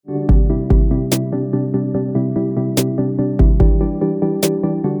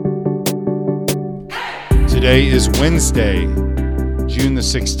Today is Wednesday, June the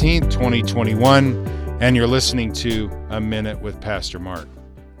 16th, 2021, and you're listening to A Minute with Pastor Mark.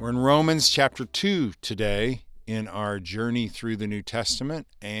 We're in Romans chapter 2 today in our journey through the New Testament,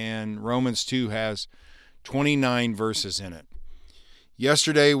 and Romans 2 has 29 verses in it.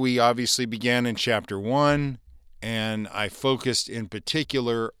 Yesterday, we obviously began in chapter 1, and I focused in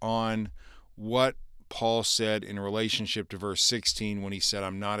particular on what Paul said in relationship to verse 16 when he said,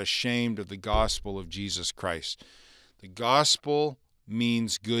 I'm not ashamed of the gospel of Jesus Christ. The gospel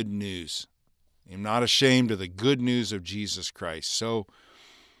means good news. I'm not ashamed of the good news of Jesus Christ. So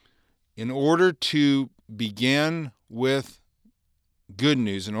in order to begin with good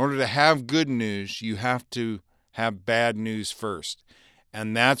news, in order to have good news, you have to have bad news first.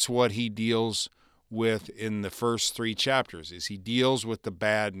 And that's what he deals with in the first 3 chapters, is he deals with the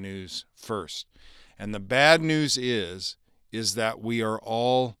bad news first. And the bad news is that we are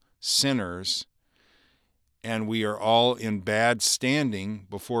all sinners and we are all in bad standing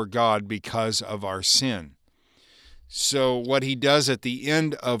before God because of our sin. So what he does at the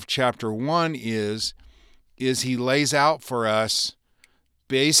end of chapter 1 is he lays out for us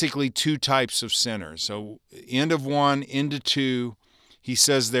basically 2 types of sinners. So end of 1 into 2, he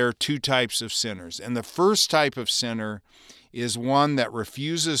says there are 2 types of sinners. And the first type of sinner is one that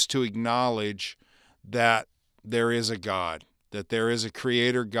refuses to acknowledge that there is a God, that there is a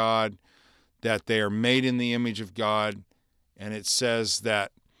creator God, that they are made in the image of God. And it says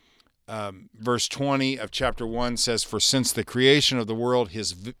that verse 20 of chapter 1 says, For since the creation of the world,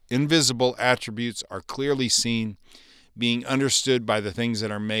 his invisible attributes are clearly seen, being understood by the things that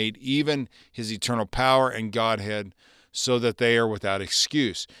are made, even his eternal power and Godhead, so that they are without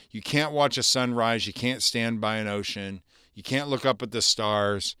excuse. You can't watch a sunrise. You can't stand by an ocean. You can't look up at the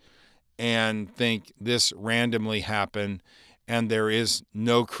stars and think this randomly happened and there is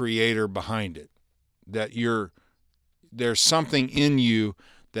no creator behind it. That there's something in you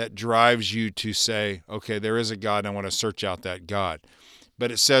that drives you to say, okay, there is a God, and I want to search out that God.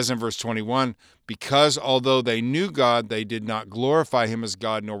 But it says in verse 21, because although they knew God, they did not glorify him as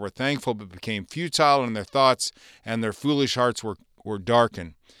God, nor were thankful, but became futile in their thoughts, and their foolish hearts were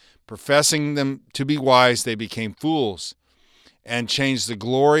darkened. Professing them to be wise, they became fools, and changed the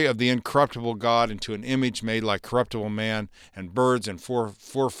glory of the incorruptible God into an image made like corruptible man, and birds, and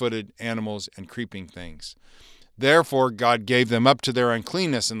four-footed animals, and creeping things. Therefore God gave them up to their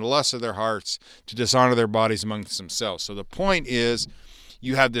uncleanness and the lust of their hearts, to dishonor their bodies amongst themselves. So the point is,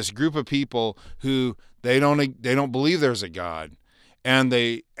 you have this group of people who they don't believe there's a God, and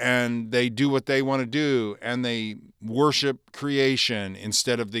they do what they want to do, and they worship creation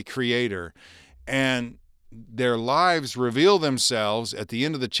instead of the creator. And their lives reveal themselves at the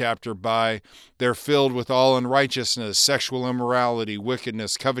end of the chapter by they're filled with all unrighteousness, sexual immorality,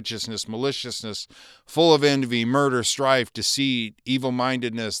 wickedness, covetousness, maliciousness, full of envy, murder, strife, deceit,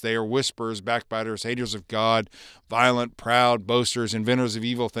 evil-mindedness. They are whisperers, backbiters, haters of God, violent, proud, boasters, inventors of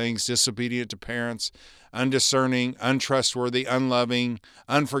evil things, disobedient to parents, undiscerning, untrustworthy, unloving,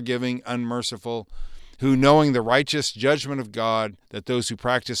 unforgiving, unmerciful, who, knowing the righteous judgment of God, that those who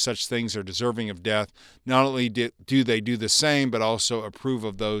practice such things are deserving of death, not only do they do the same, but also approve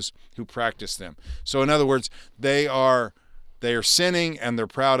of those who practice them. So in other words, they are sinning, and they're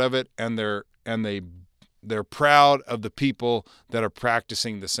proud of it, and they're proud of the people that are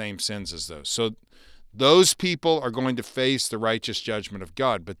practicing the same sins as those. So those people are going to face the righteous judgment of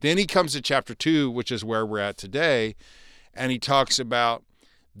God. But then he comes to chapter 2, which is where we're at today, and he talks about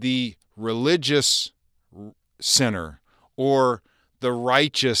the religious sinner, or the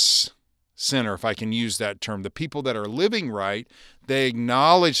righteous sinner, if I can use that term. The people that are living right, they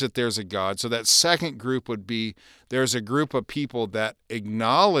acknowledge that there's a God. So that second group would be, there's a group of people that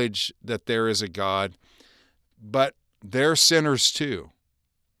acknowledge that there is a God, but they're sinners too.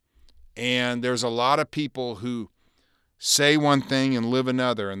 And there's a lot of people who say one thing and live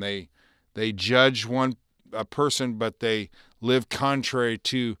another, and they judge a person, but they live contrary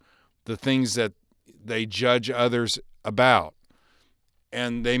to the things that they judge others about.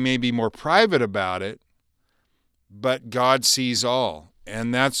 And they may be more private about it, but God sees all.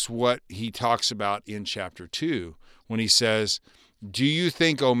 And that's what he talks about in chapter 2 when he says, do you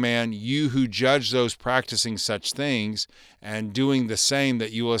think, O man, you who judge those practicing such things and doing the same,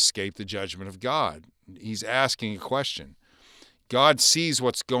 that you will escape the judgment of God? He's asking a question. God sees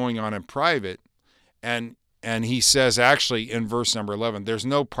what's going on in private, and he says, actually, in verse number 11, there's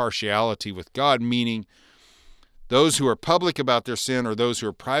no partiality with God, meaning those who are public about their sin or those who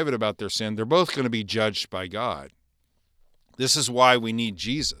are private about their sin, they're both going to be judged by God. This is why we need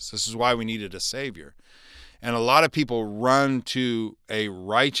Jesus. This is why we needed a Savior. And a lot of people run to a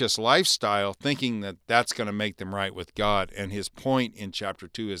righteous lifestyle thinking that that's going to make them right with God. And his point in chapter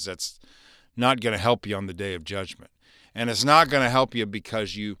 2 is that's not going to help you on the day of judgment. And it's not going to help you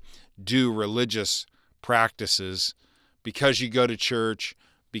because you do religious practices, because you go to church,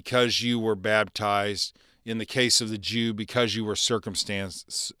 because you were baptized. In the case of the Jew, because you were circumcised.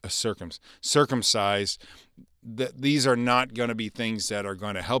 These are not going to be things that are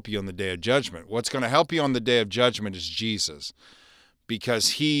going to help you on the day of judgment. What's going to help you on the day of judgment is Jesus, because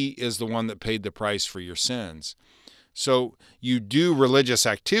he is the one that paid the price for your sins. So you do religious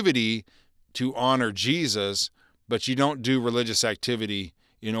activity to honor Jesus, but you don't do religious activity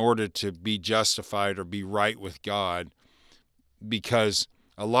in order to be justified or be right with God, because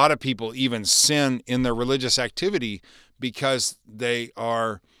a lot of people even sin in their religious activity because they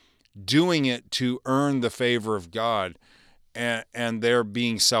are doing it to earn the favor of God, and they're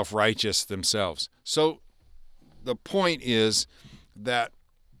being self-righteous themselves. So the point is that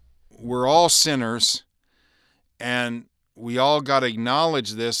we're all sinners, and we all got to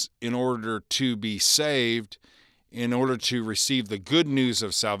acknowledge this in order to be saved, in order to receive the good news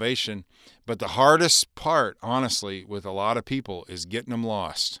of salvation. But the hardest part, honestly, with a lot of people is getting them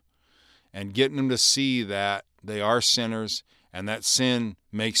lost and getting them to see that they are sinners, and that sin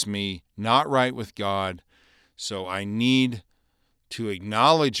makes me not right with God. So I need to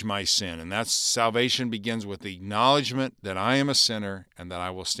acknowledge my sin. And that's salvation begins with the acknowledgement that I am a sinner and that I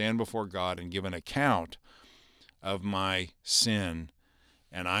will stand before God and give an account of my sin.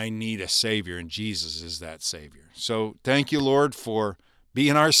 And I need a Savior, and Jesus is that Savior. So thank you, Lord, for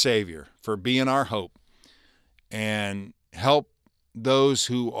being our Savior, for being our hope. And help those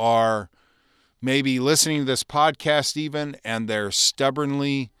who are maybe listening to this podcast even, and they're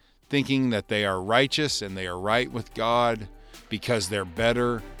stubbornly thinking that they are righteous and they are right with God because they're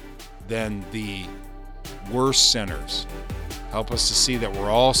better than the worst sinners. Help us to see that we're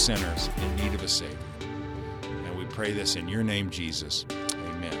all sinners in need of a Savior. And we pray this in your name, Jesus.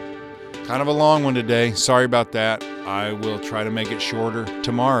 Amen. Kind of a long one today. Sorry about that. I will try to make it shorter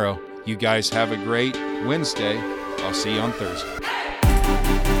tomorrow. You guys have a great Wednesday. I'll see you on Thursday.